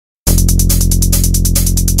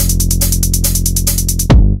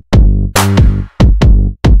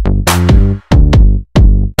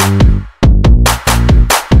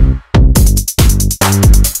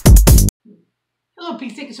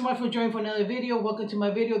joining for another video. Welcome to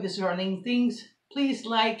my video. This is ArleensThings. Please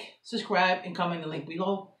like, subscribe, and comment the link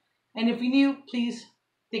below. And if you're new, please,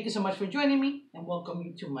 thank you so much for joining me and welcome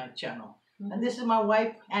you to my channel. And this is my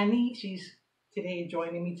wife, Annie. She's today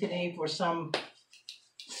joining me today for some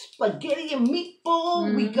spaghetti and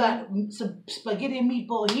meatball. We got some spaghetti and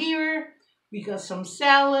meatball here. We got some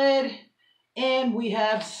salad. And we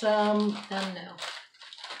have some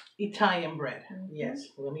Italian bread. Yes.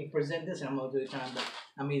 Let me present this and I'm going to do the time, but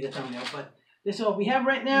I made the thumbnail. But this is what we have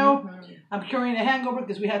right now. I'm curing a hangover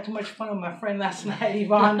because we had too much fun with my friend last night,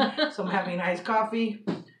 Yvonne. So I'm having a nice coffee.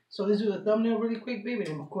 So let's do the thumbnail really quick, baby.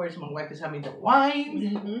 And of course, my wife is having the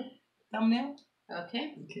wine thumbnail.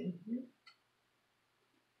 Okay.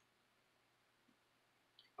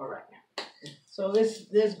 All right. So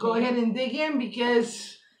let's go ahead and dig in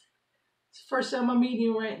because it's the first time I'm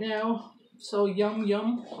eating right now. So yum.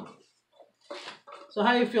 So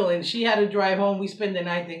how you feeling? She had to drive home. We spent the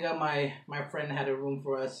night. Thank God my friend had a room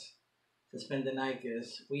for us to spend the night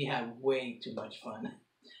because we had way too much fun.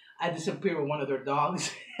 I disappeared with one of their dogs.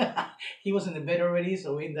 He was in the bed already,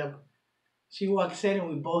 so we ended up. She walks in and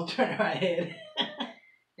we both turn our head.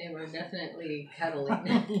 They were definitely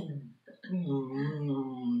cuddling.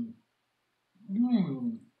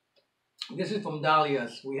 This is from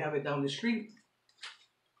Dalia's. We have it down the street.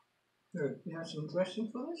 Here, you have some dressing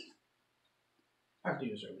for this? After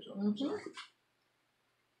your service.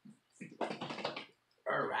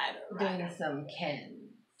 All right. Doing some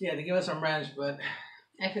Ken. Yeah, they give us some ranch, but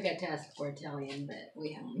I forgot to ask for Italian, but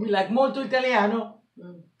we have. We like molto italiano.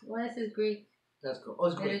 Well, this is Greek. That's cool. Oh,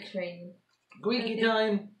 it's Greek. Mediterranean. Greek,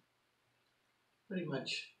 Italian. Pretty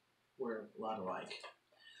much we're a lot alike.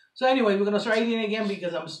 So anyway, we're going to start eating again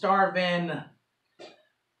because I'm starving.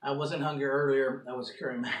 I wasn't hungry earlier. I was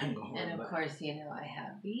curing my hangover. And of course, you know, I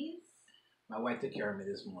have these. My wife took care of me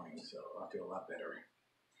this morning, so I feel a lot better.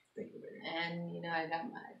 Thank you, baby. And, you know, I got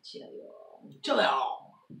my chili oil. Chili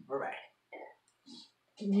oil. All right.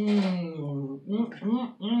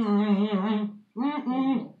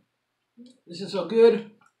 This is so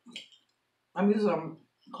good. I mean, some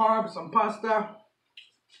carbs, some pasta.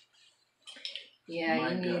 Yeah,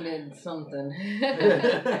 you needed something.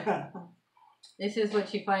 This is what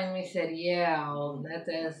she finally said. Yeah, that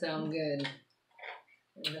does sound good.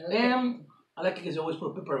 And I like it because they always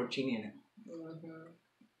put pepperoncini in it.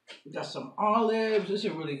 We got some olives. This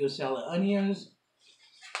is a really good salad. Onions.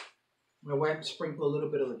 My wife sprinkled a little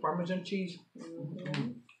bit of the Parmesan cheese.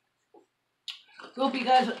 So hope you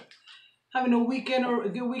guys are having a weekend or a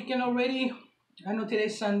good weekend already. I know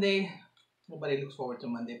today's Sunday. Nobody looks forward to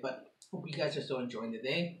Monday, but hope you guys are still enjoying the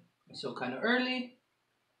day. It's still kind of early.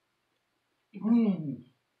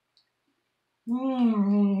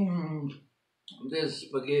 This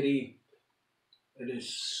spaghetti, it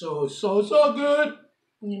is so good.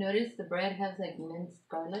 You notice the bread has like minced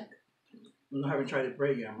garlic? I haven't tried the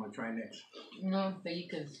bread yet. I'm going to try next. No, but you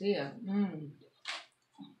can see it.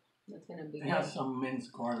 That's going to be it has some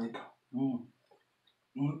minced garlic.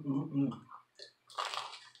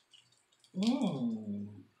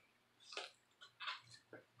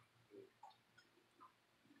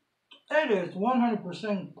 It is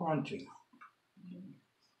 100% crunchy.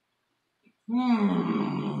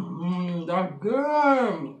 That's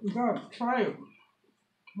good. You gotta try it.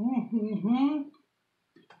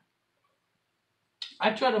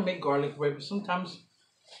 I try to make garlic bread, but sometimes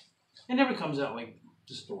it never comes out like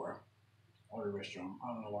the store or the restaurant. I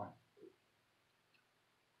don't know why.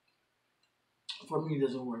 For me, it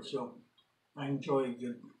doesn't work, so I enjoy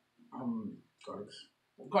good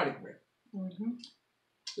garlic bread.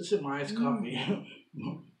 This is my iced coffee.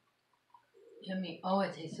 Yummy. Oh,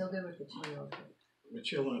 it tastes so good with the chili oil. The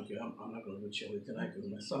chili, okay. I'm not going to do chili tonight because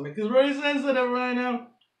my stomach is very sensitive right now.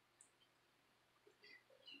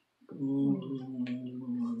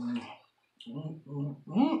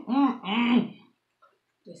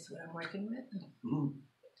 This is what I'm working with.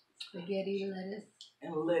 Spaghetti, lettuce.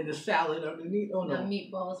 And let the salad underneath. Oh no. The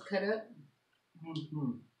meatballs cut up.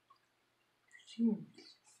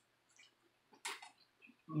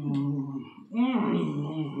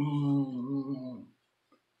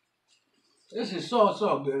 This is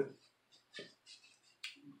so good.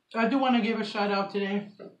 I do want to give a shout out today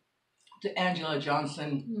to Angela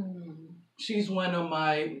Johnson. She's one of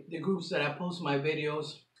the groups that I post my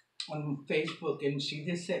videos on Facebook, and she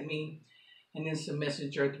just sent me an instant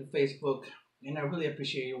messenger through Facebook, and I really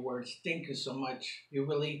appreciate your words. Thank you so much. You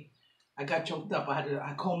really, I got choked up.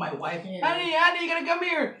 I called my wife. Honey, you gotta come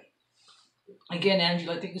here. Again,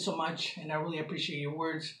 Angela, thank you so much, and I really appreciate your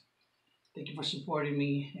words. Thank you for supporting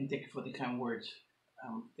me, and thank you for the kind words.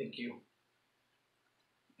 Thank you.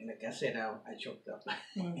 And like I said, I choked up.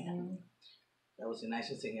 That was the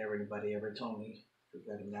nicest thing everybody ever told me.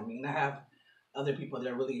 I mean, I have other people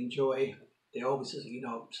that really enjoy. They always,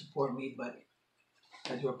 support me, but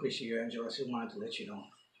I do appreciate you, Angela. I just wanted to let you know.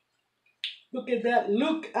 Look at that.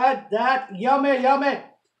 Look at that. Yummy, yummy.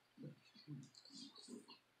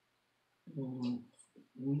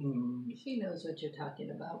 She knows what you're talking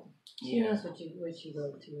about. She knows what she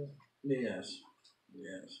wrote to you. Yes.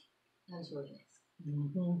 Yes. That's really nice.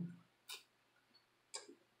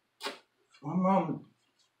 My mom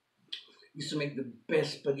used to make the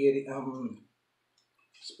best spaghetti.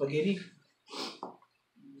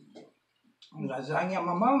 Lasagna.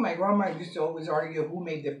 My mom and my grandma used to always argue who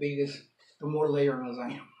made the more layer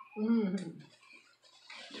lasagna.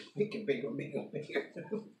 Make it bigger, bigger, bigger.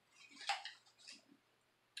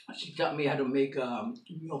 She taught me how to make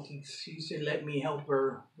gnocchis. She used to let me help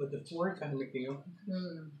her with the fork. How to make it.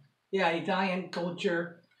 Yeah, Italian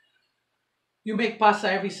culture. You make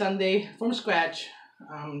pasta every Sunday from scratch.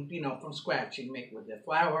 From scratch. You make with the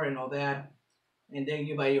flour and all that. And then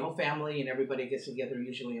you invite your whole family and everybody gets together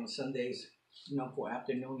usually on Sundays, for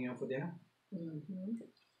afternoon, for dinner.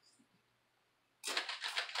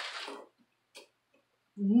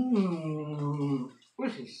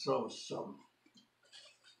 This is so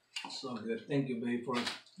good. Thank you, babe, for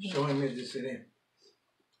showing me this today.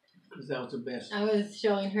 Because that was the best. I was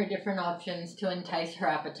showing her different options to entice her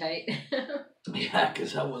appetite. Yeah,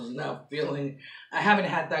 because I was not feeling. I haven't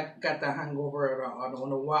got that hangover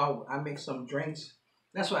in a while. I make some drinks.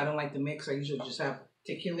 That's why I don't like to mix. I usually just have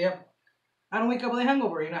tequila. I don't wake up with a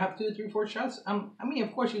hangover. I have 2, 3, 4 shots. I mean,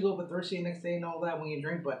 of course, you go up thirsty the next day and all that when you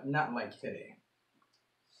drink, but not like today.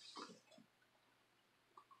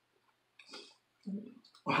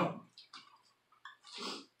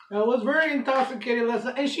 I was very intoxicated last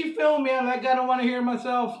night, and she filmed me. I'm like, I don't want to hear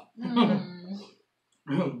myself.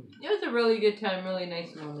 It was a really good time, really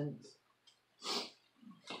nice moments.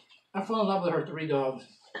 I fell in love with her 3 dogs.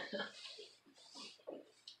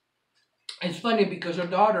 It's funny because her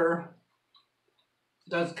daughter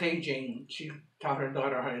does caging. She taught her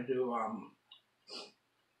daughter how to do,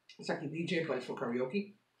 it's like a DJ, but it's for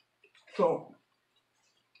karaoke. So,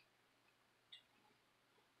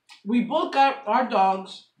 we both got our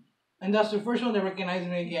dogs, and that's the first one that recognized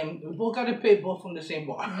me again. We both got a pit bull from the same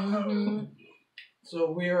bar.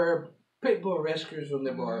 So we are pit bull rescuers from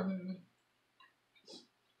the bar.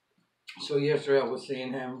 So yesterday I was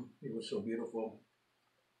seeing him. He was so beautiful.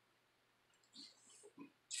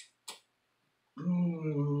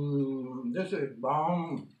 This is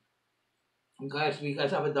bomb. Guys, if you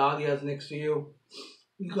guys have a Dalia's next to you,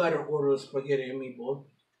 you gotta order spaghetti and meatball.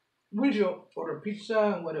 We should order pizza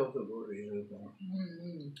and what else to order?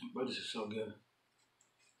 But this is so good.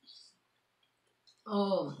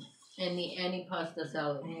 Oh, and the anti-pasta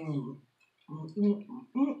salad.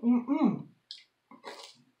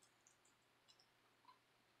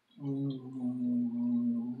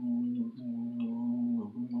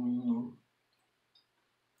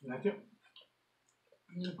 Like it?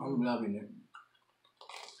 I'm loving it.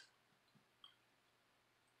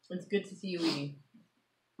 It's good to see you eating.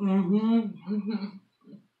 And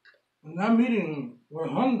I'm eating. We're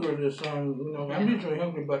hungry this time. I'm usually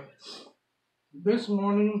hungry, but this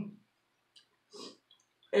morning,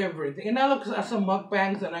 everything. And I look at some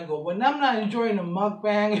mukbangs and I go, when I'm not enjoying a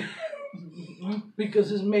mukbang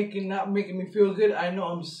because it's not making me feel good, I know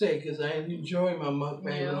I'm sick because I enjoy my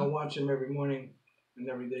mukbang and I watch them every morning and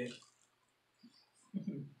every day.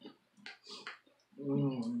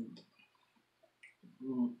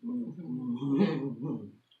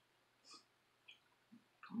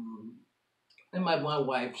 And my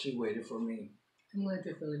wife, she waited for me. I'm glad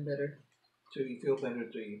you're feeling better. So you feel better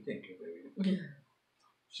too. You thank you, baby.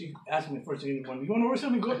 She asked me first thing in the morning, you want to order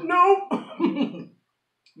something? I go, no.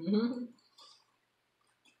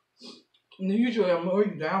 And usually I'm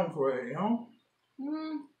already down for it,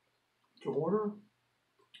 to order.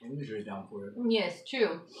 I'm usually down for it. Yes,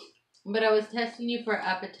 true. But I was testing you for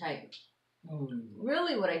appetite.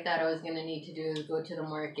 Really what I thought I was going to need to do is go to the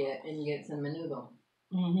market and get some menudo.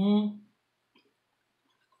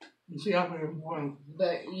 You see, I've been born.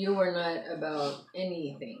 But you were not about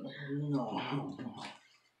anything. No.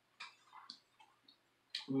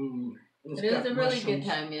 But it was a really good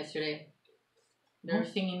time yesterday. They were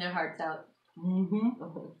singing their hearts out.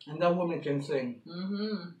 And that woman can sing.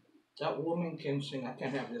 That woman can sing. I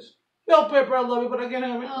can't have this. Bell pepper, I love it, but I can't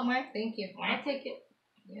have it. Oh, thank you. I'll take it.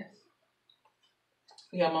 Yes.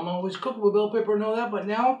 Yeah, my mom always cooked with bell pepper and all that, but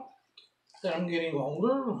now that I'm getting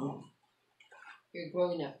older, you're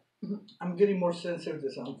growing up. I'm getting more sensitive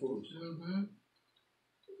to some foods.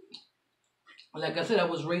 Like I said, I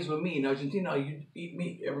was raised with meat. In Argentina, you eat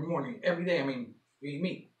meat every morning, every day. I mean, you eat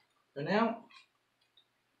meat. But now,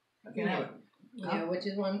 I can't have it. Yeah, which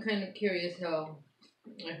is why I'm kind of curious how.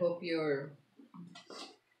 I hope your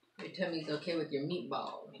tummy's okay with your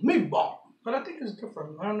meatball. Meatball. But I think it's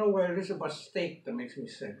different. I don't know what it is about steak that makes me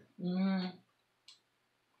sick. Mm.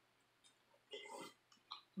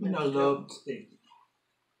 You know, I love steak.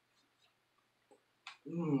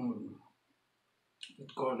 Mmm. The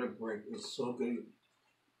garlic bread is so good.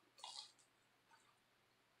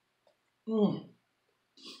 Mmm.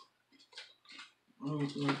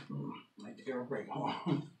 Like the garlic bread.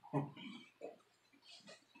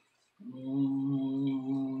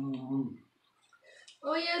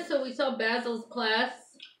 Oh yeah, so we saw Basil's class.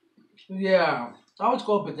 Yeah. I always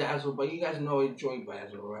call it Basil, but you guys know I enjoy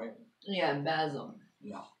Basil, right? Yeah, Basil.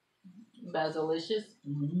 Yeah. Basilicious.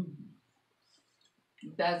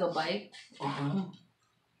 Basil Bite.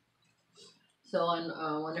 So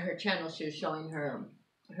on one of her channels, she was showing her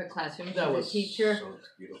classroom. She's a teacher. So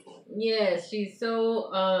beautiful. Yes, she's so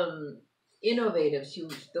innovative.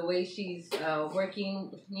 The way she's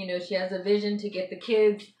working. You know, she has a vision to get the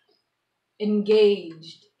kids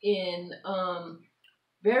engaged in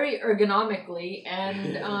very ergonomically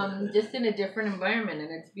and just in a different environment,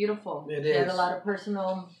 and it's beautiful. She had a lot of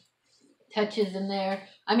personal touches in there.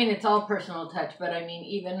 I mean, it's all personal touch, but I mean,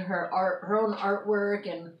 even her own artwork,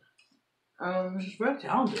 and she's very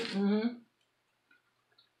talented. Mm-hmm.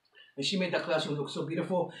 And she made that classroom look so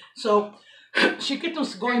beautiful. So she kept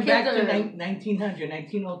us going back to 1900,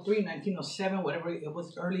 1903, 1907, whatever it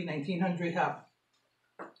was, early 1900.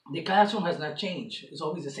 The classroom has not changed. It's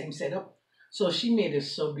always the same setup. So she made it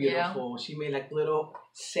so beautiful. Yeah. She made like little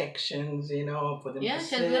sections, you know, for them to sit. Yeah,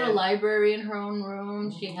 she has a little library in her own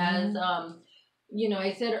room. She has, you know,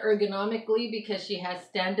 I said ergonomically because she has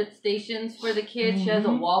stand-up stations for the kids. She has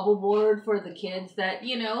a wobble board for the kids that,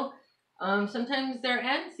 you know, sometimes they're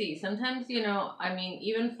antsy. Sometimes, you know, I mean,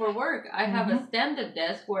 even for work, I have a stand-up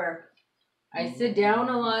desk where I sit down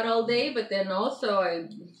a lot all day, but then also I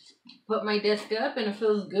put my desk up, and it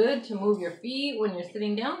feels good to move your feet when you're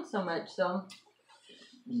sitting down so much. So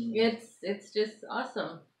it's just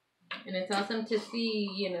awesome, and it's awesome to see,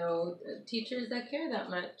 you know, teachers that care that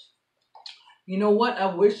much. You know what?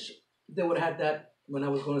 I wish they would have had that when I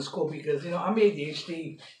was going to school, because, you know, I'm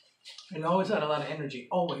ADHD and I always had a lot of energy,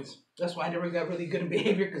 always. That's why I never got really good in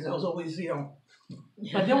behavior, because I was always, you know.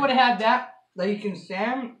 But they would have had that you can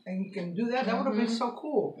stand and you can do that. That would have been so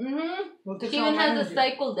cool. She even has a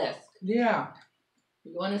cycle desk. Yeah.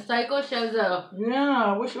 You want to cycle? She has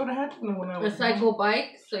I wish it would have had when I was a cycle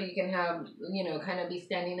bike, so you can have, you know, kind of be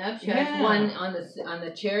standing up. She has one on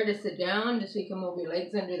the chair to sit down, just so you can move your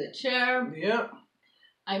legs under the chair. Yep.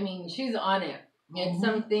 I mean, she's on it. It's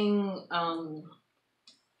something.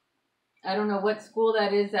 I don't know what school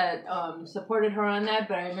that is that supported her on that,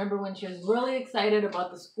 but I remember when she was really excited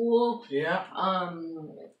about the school. Yeah.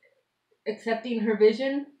 Accepting her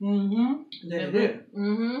vision. They did.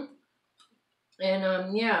 And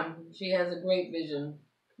she has a great vision,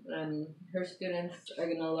 and her students are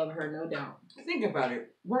gonna love her, no doubt. Think about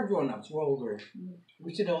it. We're grown-ups. We're older.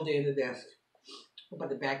 We sit all day at the desk. What about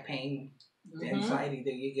the back pain, the anxiety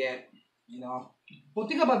that you get? You know. Well,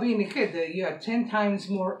 think about being a kid. That you have 10 times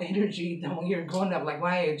more energy than when you're grown up, like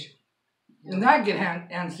my age. And I get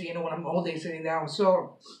antsy, you know, when I'm all day sitting down.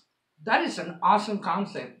 So that is an awesome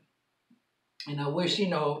concept. And I wish, you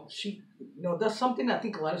know, that's something I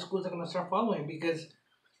think a lot of schools are going to start following, because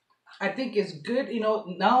I think it's good, you know,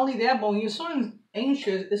 not only that, but when you're so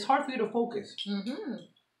anxious, it's hard for you to focus.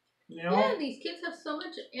 You know? Yeah, these kids have so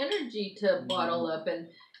much energy to bottle up, and,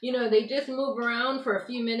 you know, they just move around for a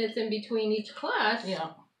few minutes in between each class.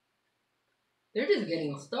 Yeah. They're just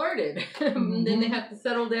getting started. Then they have to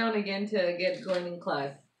settle down again to get going in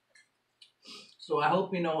class. So I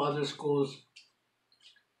hope, you know, other schools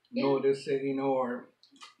notice it, you know, or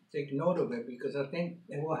take note of it, because I think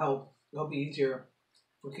it will help. It'll be easier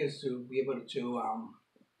for kids to be able to,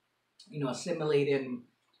 you know, assimilate and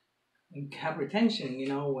have retention, you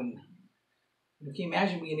know. When you can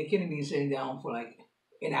imagine being a kid and being sitting down for like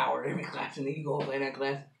an hour every class, and then you go play that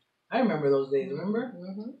class. I remember those days, remember?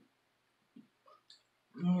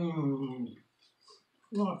 I don't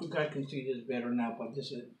know if you guys can see this better now, but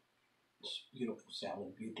this is beautiful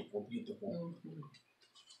salad. Beautiful, beautiful.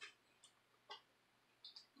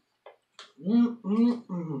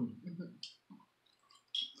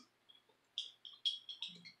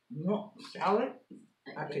 No, salad.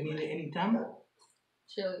 I can eat it anytime.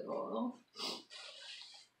 Chili oil.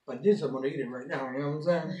 But this, I'm going to eat it right now. You know what I'm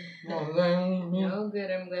saying? You know what I'm saying? No,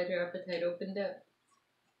 good. I'm glad your appetite opened up.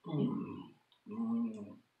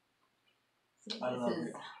 So I love this is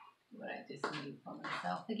it. what I just made for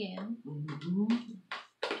myself again.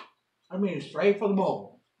 I mean, straight for the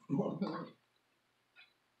bowl.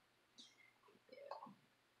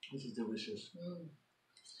 This is delicious.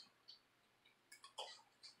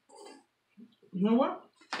 You know what?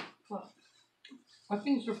 What? I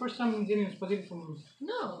think it's the first time I'm getting spaghetti from.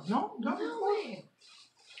 No. No? No way.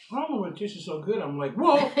 I don't know what tastes so good. I'm like,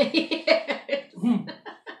 whoa!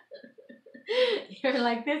 You're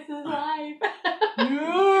like, this is life.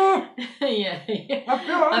 Yeah! Yeah. I'm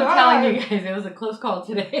telling you guys, it was a close call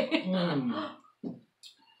today.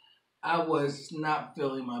 I was not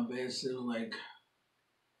feeling my best. It was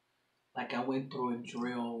like I went through a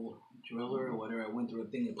driller or whatever. I went through a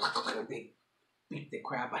thing and they beat the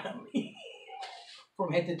crap out of me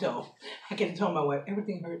from head to toe. I can tell my wife,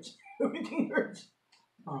 everything hurts. Everything hurts.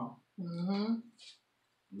 Oh.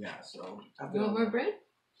 Yeah, so I feel. You want more bread?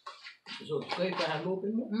 So it's great to have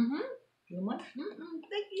open more. You don't mind?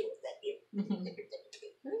 Thank you.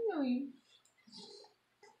 I know you.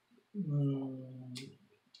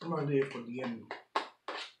 I'm gonna do it for the end.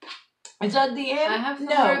 It's at the end. I have some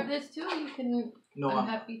more of this too. You can. No, I'm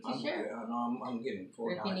happy to share. No, I'm getting 4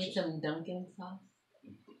 Or if you need some Dunkin' sauce.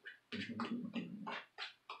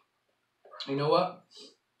 You know what?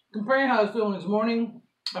 Comparing how I was feeling this morning,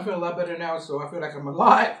 I feel a lot better now. So I feel like I'm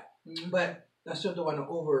alive. But I still don't want to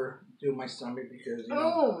overdo my stomach because you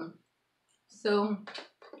know. So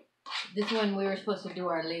this one we were supposed to do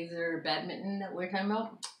our laser badminton that we were talking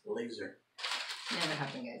about. Laser. Never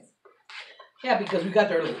happened, guys. Yeah, because we got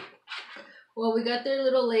there late. Well, we got there a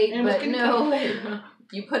little late, but no.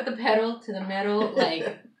 You put the pedal to the metal,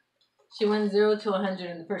 like she went 0 to 100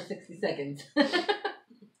 in the first 60 seconds.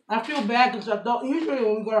 I feel bad because I thought usually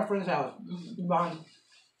when we go to our friend's house,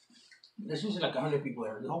 there's usually like 100 people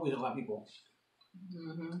there. There's always a lot of people.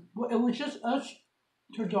 Well, it was just us,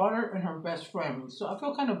 her daughter, and her best friend. So I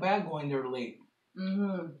feel kind of bad going there late.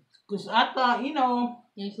 Because I thought, you know.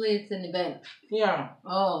 Usually it's an event. Yeah.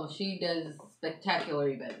 Oh, she does spectacular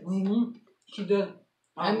events. She does.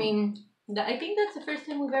 I mean, I think that's the first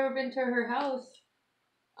time we've ever been to her house.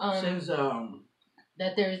 Since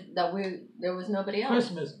that there was nobody else.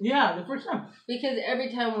 Christmas. Yeah, the first time. Because every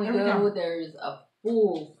time we go, there's a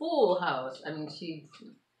full house. I mean, she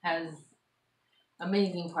has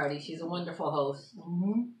amazing parties. She's a wonderful host.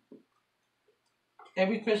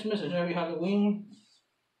 Every Christmas and every Halloween,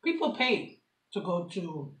 people pay to go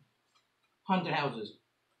to haunted houses.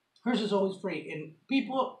 Hers is always free. And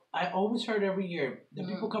people, I always heard every year, the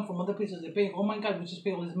people come from other places, they pay, oh my God, we just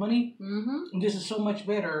pay all this money. And this is so much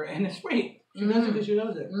better, and it's free. She does it because she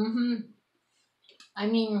loves it. I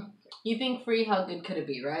mean, you think free, how good could it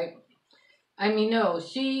be, right? I mean, no,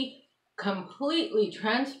 she completely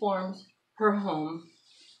transforms her home.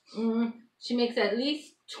 She makes at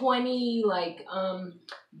least 20,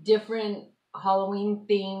 different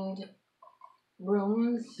Halloween-themed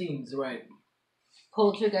rooms. Themes, right.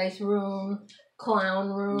 Poltergeist room, clown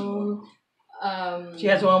room. She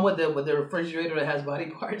has one with the refrigerator that has body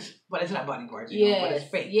parts, but it's not body parts, you know, but it's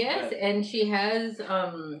fake. Yes, but. And she has,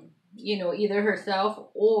 either herself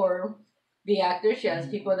or the actor. She has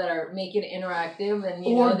people that are making it interactive, and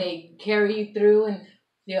they carry you through, and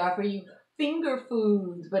they offer you finger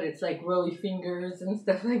foods, but it's like really fingers and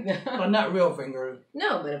stuff like that. But not real fingers.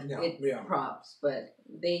 No, but it's props. But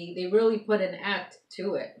they really put an act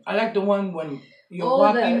to it. I like the one when you're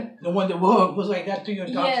walking, the one that was like that to you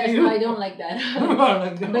and talks to you. Yes, I don't like that. I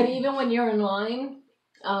like that. But even when you're in line,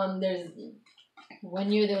 there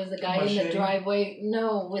was a guy in the driveway.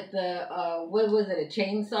 No, with the what was it? A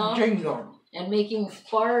chainsaw. Chainsaw. And making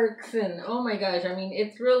sparks, and oh my gosh, I mean,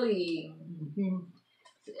 it's really.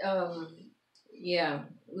 Yeah,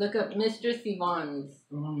 look up Mistress Yvonne's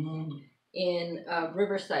in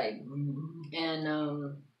Riverside, and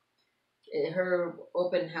her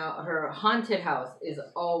open house, her haunted house is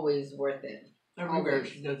always worth it. Every year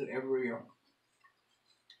she does it every year,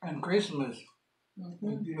 and Christmas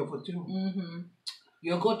is beautiful too.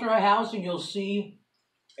 You'll go to her house and you'll see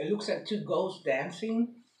it looks like 2 ghosts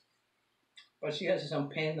dancing, but she has some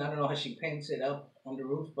paint. I don't know how she paints it up on the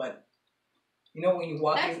roof, but. You know when you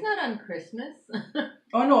walk That's not on Christmas.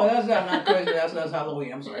 Oh, no, that's not Christmas. That's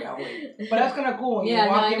Halloween. I'm sorry, Halloween. But that's kind of cool. When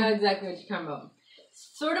I know exactly what you're talking about.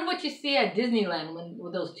 Sort of what you see at Disneyland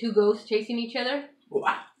with those 2 ghosts chasing each other.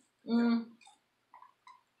 Wow.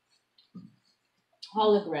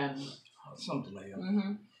 Hologram. Something like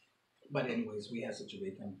that. But anyways, we had such a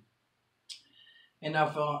great time. And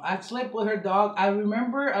I slept with her dog. I don't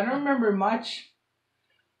remember much.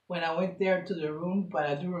 when I went there to the room, but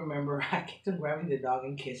I do remember I kept on grabbing the dog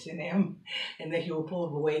and kissing him, and then he would pull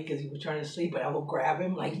him away because he was trying to sleep, but I would grab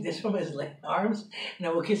him like this from his arms, and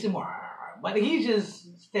I would kiss him. But he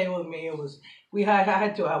just stayed with me. I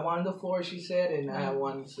had to. I wanted the floor, she said, and I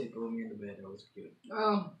wanted to sleep with me in the bed. It was cute.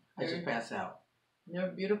 Oh, I just passed out.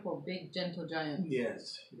 They're beautiful, big, gentle giants.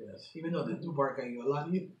 Yes. Even though they do bark at you a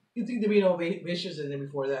lot, you think they're being all vicious, and then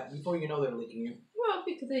before you know they're licking you. Well,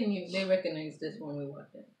 because they recognize this when we walk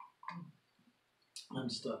in. I'm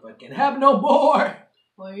stuck. I can't have no more.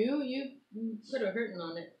 Well, you put a hurting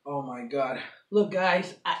on it. Oh my God! Look,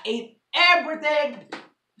 guys, I ate everything.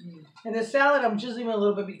 And the salad, I'm just leaving a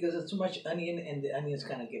little bit because it's too much onion, and the onion's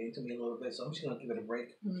kind of getting to me a little bit. So I'm just gonna give it a break.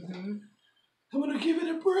 I'm gonna give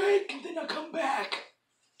it a break, and then I'll come back.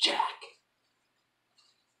 Jack.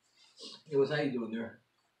 Hey, what's how you doing there?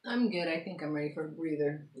 I'm good. I think I'm ready for a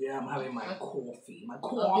breather. Yeah, I'm having my coffee.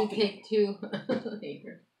 I'll do cake too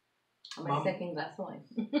later. My second glass of wine.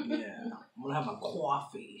 Yeah, I'm gonna have my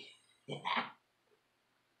coffee. Yeah.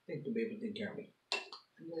 Thank the baby take care of me.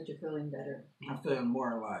 I'm glad you're feeling better. I'm feeling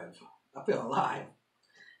more alive. I feel alive.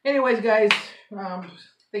 Anyways, guys,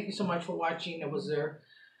 thank you so much for watching. I was there.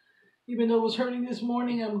 Even though it was hurting this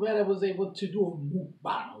morning, I'm glad I was able to do a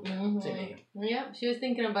mukbang today. Yep, she was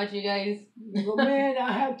thinking about you guys. But man,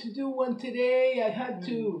 I had to do one today. I had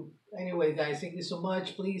to. Anyway, guys, thank you so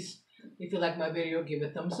much. Please, if you like my video, give it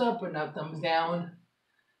a thumbs up or not thumbs down.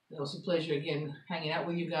 It was a pleasure again hanging out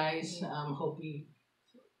with you guys. Hope you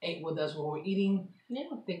ate with us while we're eating. Yeah.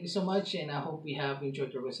 Thank you so much, and I hope you have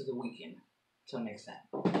enjoyed the rest of the weekend. Till next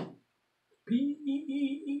time.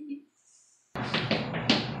 Peace.